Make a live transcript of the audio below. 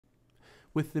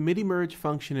With the MIDI merge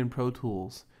function in Pro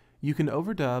Tools, you can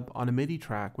overdub on a MIDI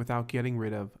track without getting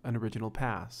rid of an original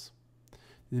pass.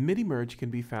 The MIDI merge can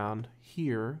be found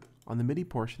here on the MIDI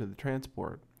portion of the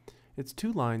transport. It's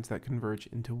two lines that converge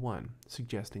into one,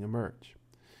 suggesting a merge.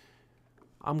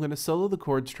 I'm going to solo the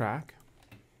chords track.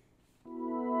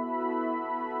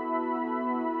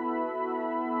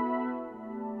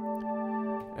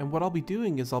 And what I'll be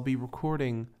doing is I'll be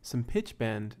recording some pitch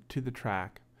bend to the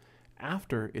track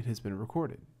after it has been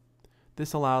recorded.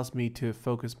 This allows me to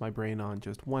focus my brain on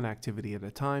just one activity at a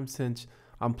time, since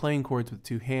I'm playing chords with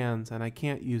two hands and I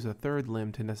can't use a third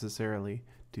limb to necessarily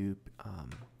do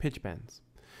pitch bends.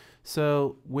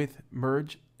 So with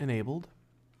merge enabled,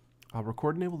 I'll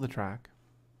record enable the track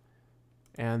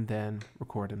and then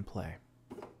record and play.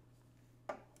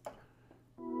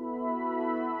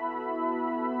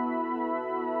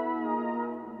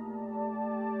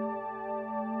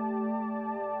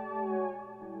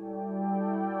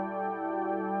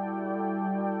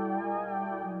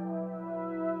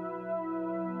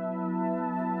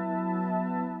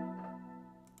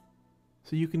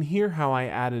 So you can hear how I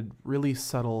added really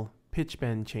subtle pitch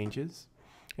bend changes,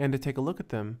 and to take a look at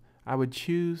them, I would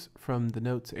choose from the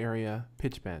notes area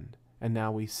pitch bend, and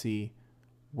now we see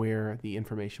where the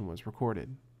information was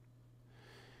recorded.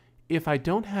 If I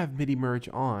don't have MIDI merge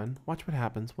on, watch what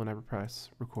happens when I press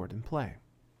record and play.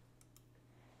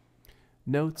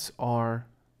 Notes are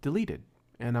deleted,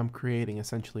 and I'm creating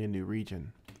essentially a new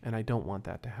region, and I don't want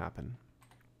that to happen.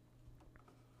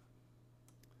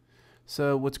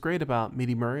 So what's great about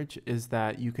MIDI merge is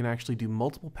that you can actually do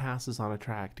multiple passes on a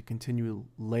track to continue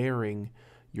layering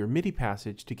your MIDI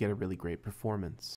passage to get a really great performance.